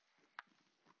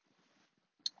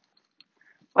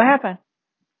 What happened?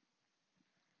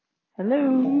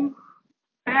 Hello?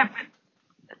 What happened?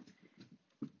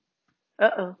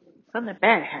 Uh-oh. Something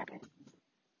bad happened.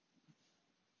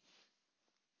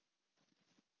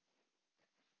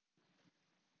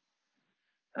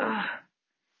 Ugh.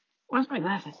 Where's my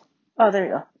glasses? Oh, there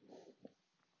you go.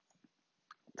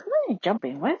 Too many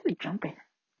jumping. Why is it jumping?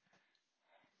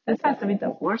 This has to be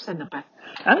the worst and the best.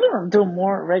 I'm gonna do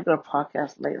more regular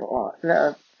podcasts later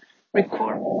on.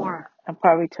 Record more, and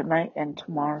probably tonight and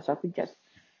tomorrow, so I could just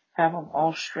have them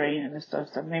all straight and stuff.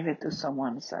 So maybe do some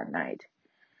ones at night.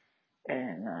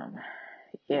 And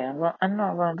yeah, well, I'm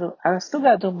not gonna do. I still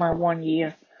gotta do my 1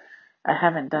 year. I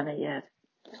haven't done it yet.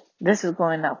 This is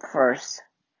going up first,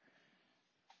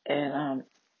 and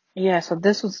yeah. So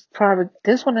this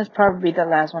one is probably the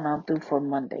last one I'll do for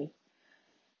Monday.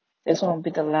 This one will be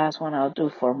the last one I'll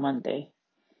do for Monday.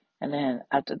 And then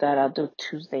after that, I'll do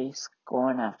Tuesdays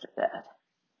going after that.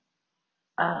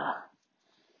 Ah,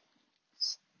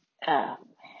 ah,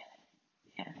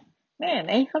 man. Man,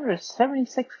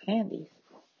 876 candies.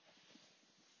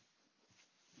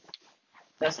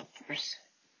 That's the first.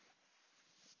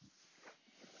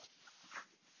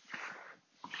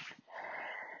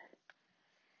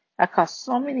 I caught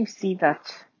so many sea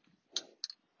ducks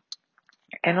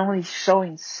and only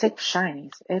showing 6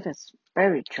 shinies. It is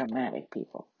very dramatic,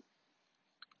 people.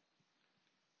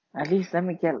 At least let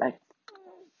me get like,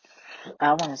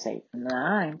 I want to say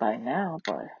 9 by now,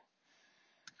 but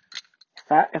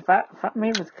if I'm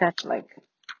able to catch like,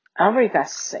 I already got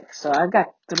 6, so I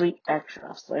got 3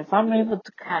 extras. So if I'm able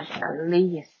to catch at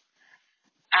least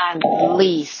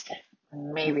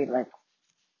maybe like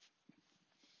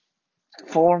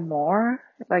 4 more,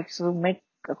 like so make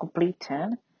a complete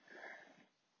 10,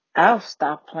 I'll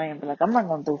stop playing. But like I'm not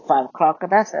gonna do 5 o'clock. Cause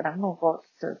that's it. I'm gonna go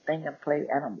to the thing and play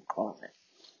Animal Crossing.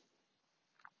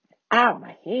 Ow,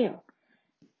 my hair.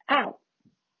 Ow.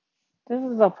 This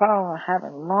is the problem of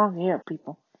having long hair,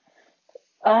 people.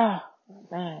 Oh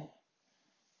man,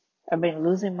 I've been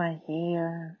losing my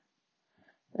hair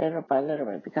little by little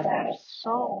bit because I have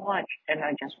so much, and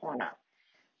I just wanna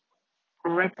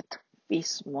rip it to be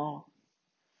small.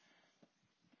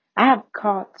 I have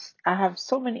caught. I have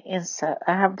so many insects.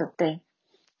 I have the thing.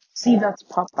 See dots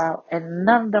pop out, and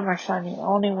none of them are shiny.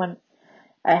 Only when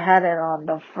I had it on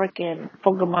the freaking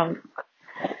Pokemon.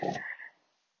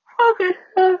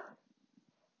 Okay.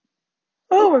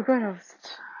 Oh my goodness.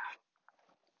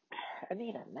 I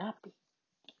need a nappy.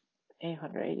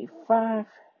 885.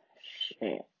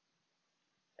 Shit.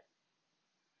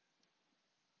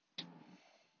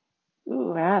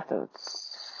 Ooh, I have to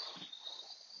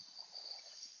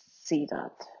see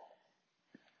that.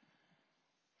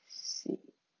 See.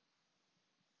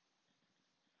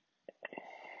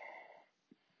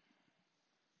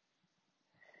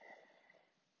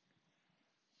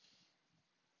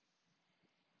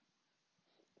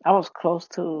 I was close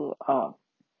to,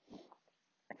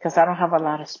 because I don't have a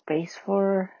lot of space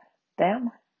for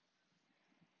them.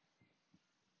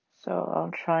 So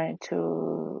I'm trying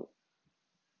to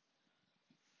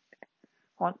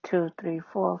 1, 2, 3,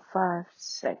 4, 5,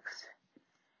 6.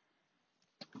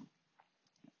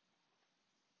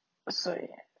 So yeah,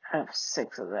 I have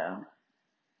 6 of them.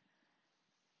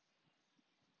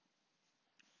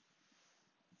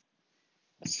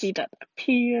 See that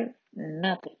appear?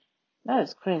 Nothing. That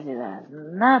is crazy that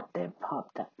nothing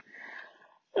popped up.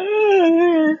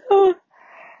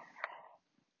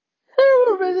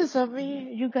 Oh, minutes of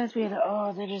me. You guys be like,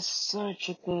 oh, that is such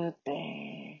a good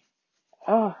thing.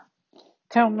 Oh,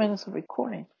 10 minutes of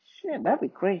recording. Shit, that'd be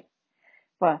great.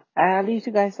 But at least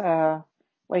you guys,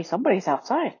 wait, somebody's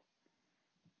outside.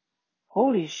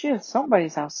 Holy shit,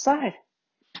 somebody's outside.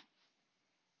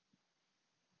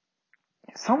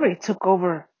 Somebody took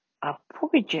over a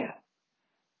poker gym.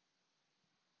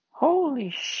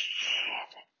 Holy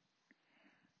shit.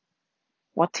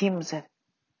 What team is it?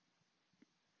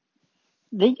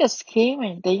 They just came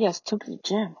and they just took the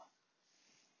gym.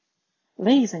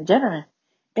 Ladies and gentlemen,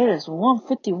 it is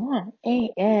 1:51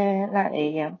 a.m., not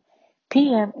a.m.,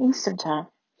 p.m. Eastern Time.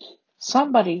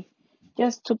 Somebody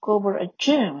just took over a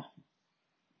gym.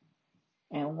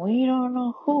 And we don't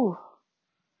know who.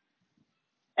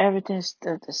 Everything's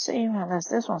still the same unless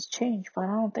this one's changed, but I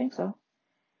don't think so.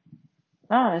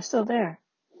 No, it's still there.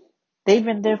 They've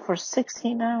been there for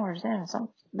 16 hours. Yeah,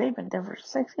 they've been there for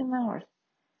 16 hours.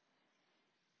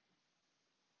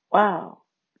 Wow.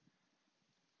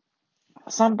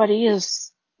 Somebody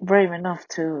is brave enough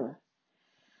to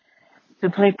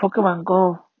play Pokemon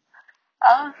Go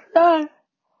outside.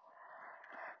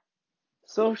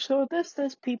 Social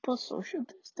distance, people, social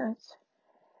distance.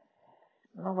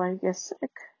 Nobody gets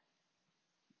sick.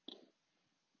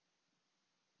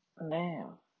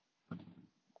 Damn.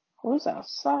 Who's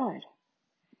outside?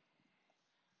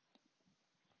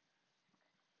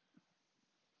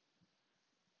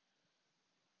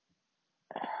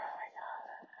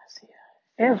 Let's see.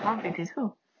 It was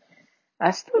 152.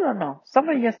 I still don't know.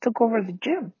 Somebody just took over the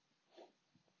gym.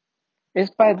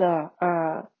 It's by the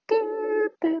oh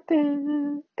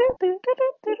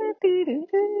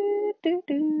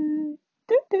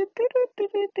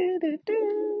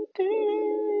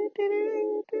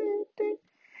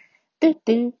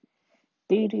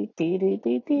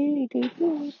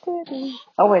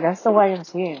wait, that's the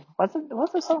YMCA. What's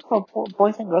the song for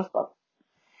Boys and Girls Club?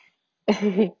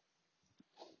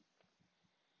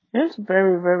 It's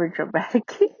very, very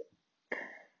dramatic.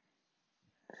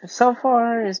 So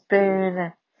far, it's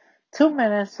been 2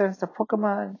 minutes since the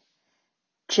Pokemon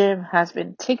gym has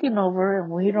been taken over, and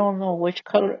we don't know which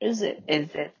color is it.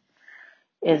 Is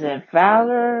it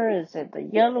Valor? Is it the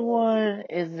yellow one?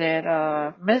 Is it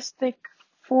Mystic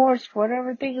Force?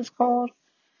 Whatever thing is called.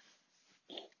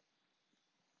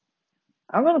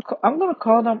 I'm gonna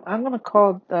call them. I'm gonna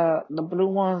call the blue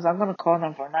ones. I'm gonna call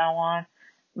them from now on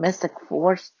Mystic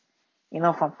Force.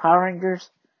 From Power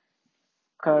Rangers.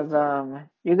 Cause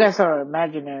you guys are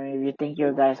imaginary if you think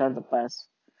you guys are the best.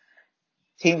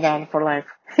 Team Valor for life.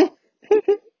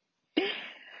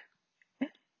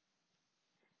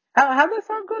 How the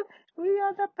song goes? We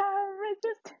are the Power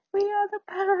Rangers. We are the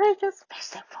Power Rangers.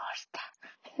 Mystic Force.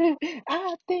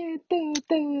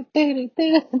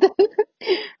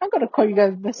 I'm gonna call you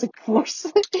guys Mystic Force.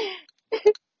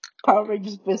 Power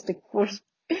Rangers Mystic Force.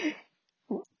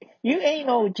 You ain't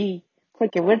OG.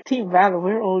 Freaking, we're Team Valor.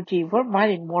 We're OG. We're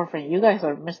Mighty Morphin. You guys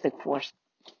are Mystic Force.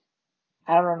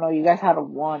 I don't know. You guys had a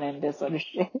one and this other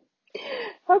shit.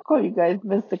 I'll call you guys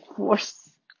Mystic Force.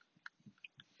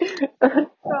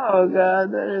 Oh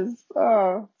god, that is.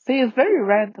 Oh, see, it's very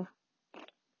random.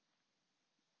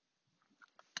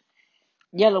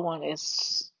 Yellow one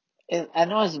is I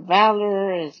know it's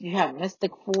Valor. You have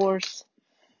Mystic Force.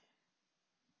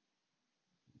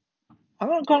 I'm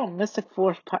gonna call them Mystic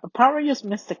Force. Power Rangers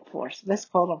Mystic Force. Let's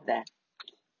call them that.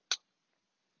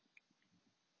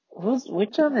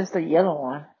 Which one is the yellow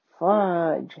one?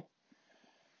 Fudge.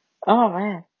 Oh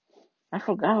man, I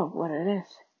forgot what it is.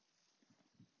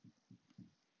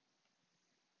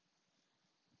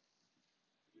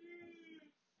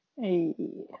 Hey.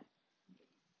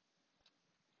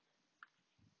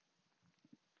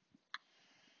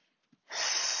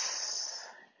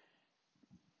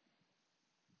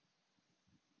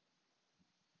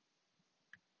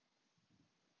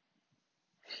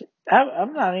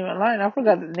 I'm not even lying. I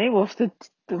forgot the name of the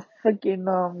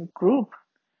freaking group.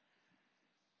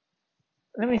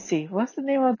 Let me see. What's the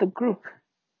name of the group?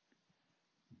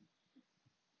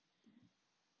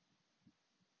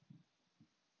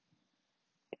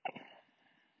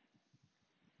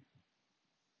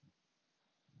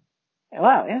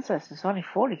 Wow, incest is only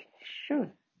 40.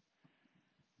 Shoot.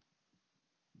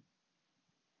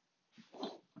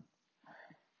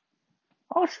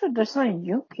 Oh shoot, there's no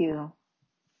Yukio.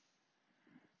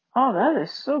 Oh, that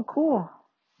is so cool.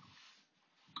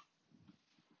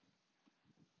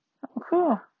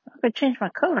 cool. I could change my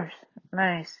colors.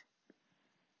 Nice.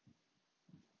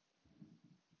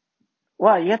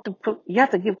 Wow, you have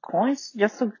to give coins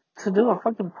just to do a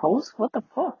fucking post? What the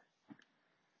fuck?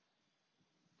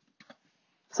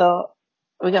 So,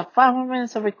 we got 5 more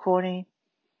minutes of recording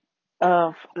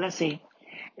of, let's see,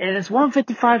 it is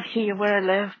 1:55 here where I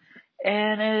live,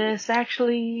 and it is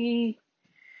actually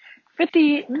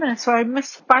 58 minutes, so I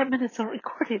missed 5 minutes of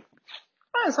recording.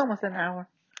 Oh, it's almost an hour.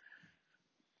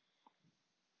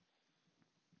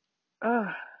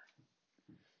 Uh,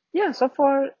 yeah, so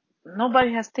far,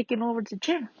 nobody has taken over the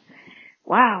gym.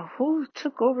 Wow, who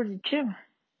took over the gym?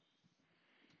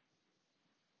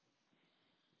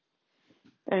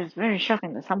 That is very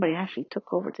shocking that somebody actually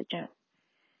took over the gym.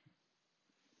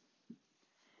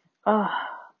 Oh,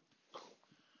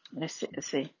 let's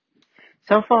see.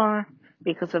 So far,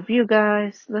 because of you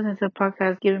guys listening to the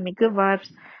podcast, giving me good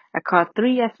vibes, I caught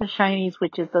 3 extra shinies,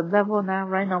 which is the level now.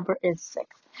 Right number is 6.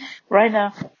 Right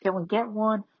now, can we get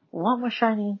one more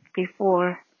shiny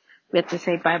before we have to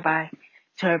say bye bye?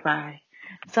 Goodbye.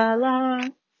 So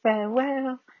long,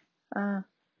 farewell. Da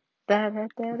da da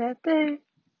da da da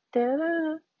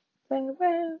da.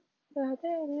 Farewell. Da da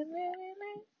da da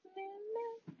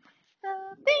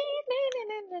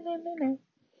da da da.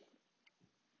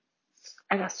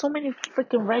 I got so many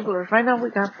freaking regulars. Right now we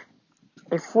got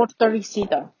a 430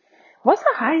 Sita. What's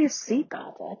the highest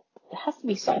Sita? It has to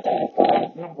be something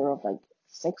like a number of like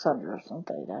 600 or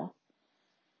something like that.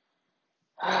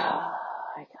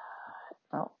 I got,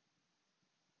 no.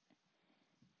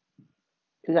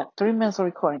 We got 3 minutes of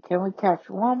recording. Can we catch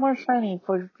one more shiny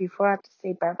before I have to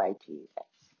say bye bye to you guys?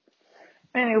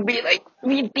 And it'll be like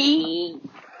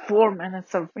 54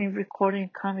 minutes of me recording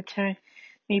commentary,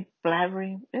 me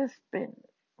blabbering. It's been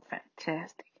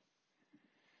fantastic.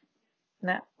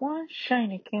 Now, one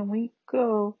shiny, can we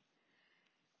go?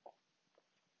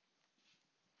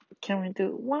 Can we do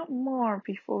one more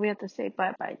before we have to say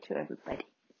bye bye to everybody?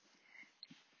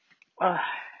 Uh,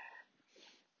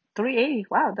 380.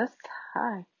 Wow, that's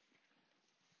high.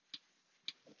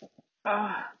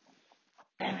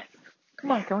 Damn it.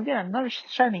 Come on, can we get another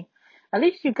shiny? At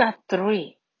least you got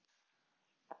 3.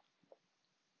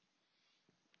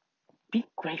 Be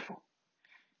grateful.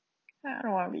 I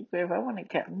don't want to be grateful. I want to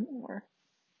get more.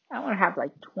 I want to have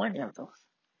like 20 of those.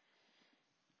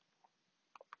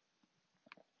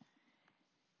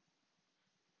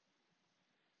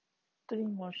 3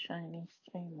 more shinies.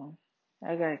 3 more.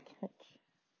 I gotta catch.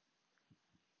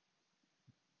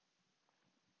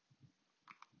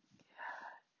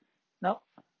 Nope.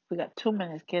 We got 2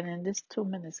 minutes. Can in this 2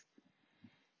 minutes,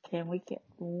 can we get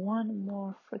one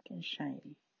more freaking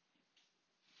shiny?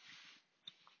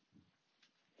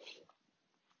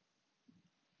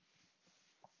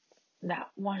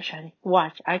 Not one shiny.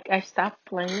 Watch. I stopped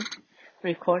playing,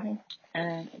 recording,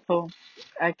 and boom,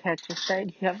 I catch a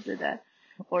shiny after that,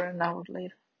 or an hour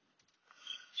later.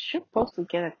 Should supposed to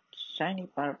get a shiny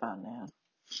bar by now.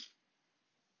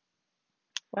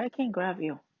 Why I can't grab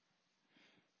you?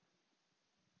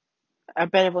 I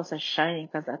bet it was a shiny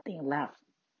because that thing left.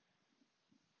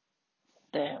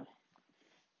 Damn.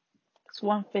 It's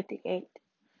 1:58.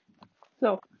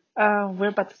 So, we're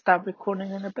about to stop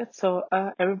recording in a bit. So,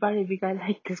 everybody, if you guys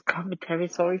like this commentary,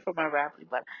 sorry for my rambling,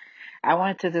 but I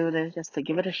wanted to do this just to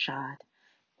give it a shot.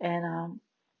 And,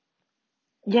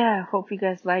 yeah, hope you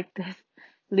guys like this.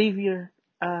 Leave your,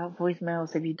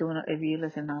 voicemails if you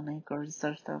listen on Anchor or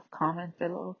such stuff. Comment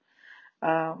below.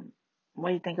 What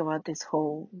do you think about this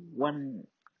whole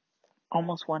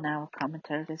almost 1 hour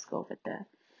commentary? Let's go with that.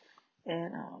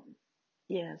 And,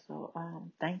 yeah, so,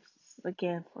 thanks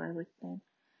again for everything.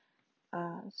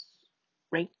 Uh,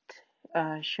 rate,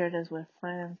 share this with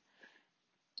friends.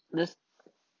 This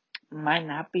might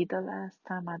not be the last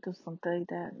time I do something like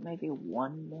that. Maybe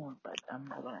one more, but I'm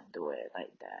not gonna do it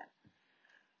like that.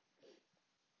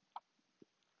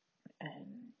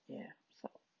 And yeah, so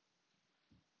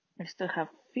we still have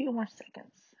a few more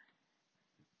seconds.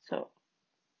 So,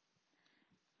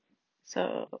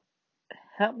 so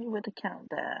help me with the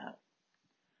countdown.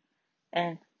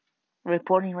 And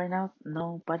reporting right now,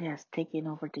 nobody has taken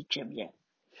over the gym yet.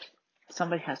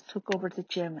 Somebody has took over the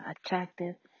gym, attacked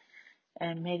it,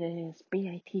 and made it his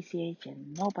BITCH,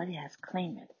 and nobody has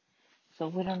claimed it. So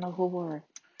we don't know who were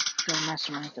the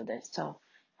masterminds of this. So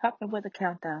help me with the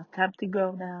countdown. Time to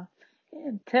go now.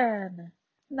 In 10,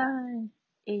 9,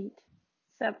 8,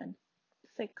 7,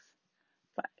 6,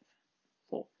 5,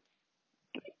 4,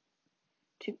 3,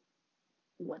 2,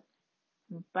 1.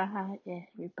 Bye,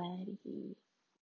 everybody.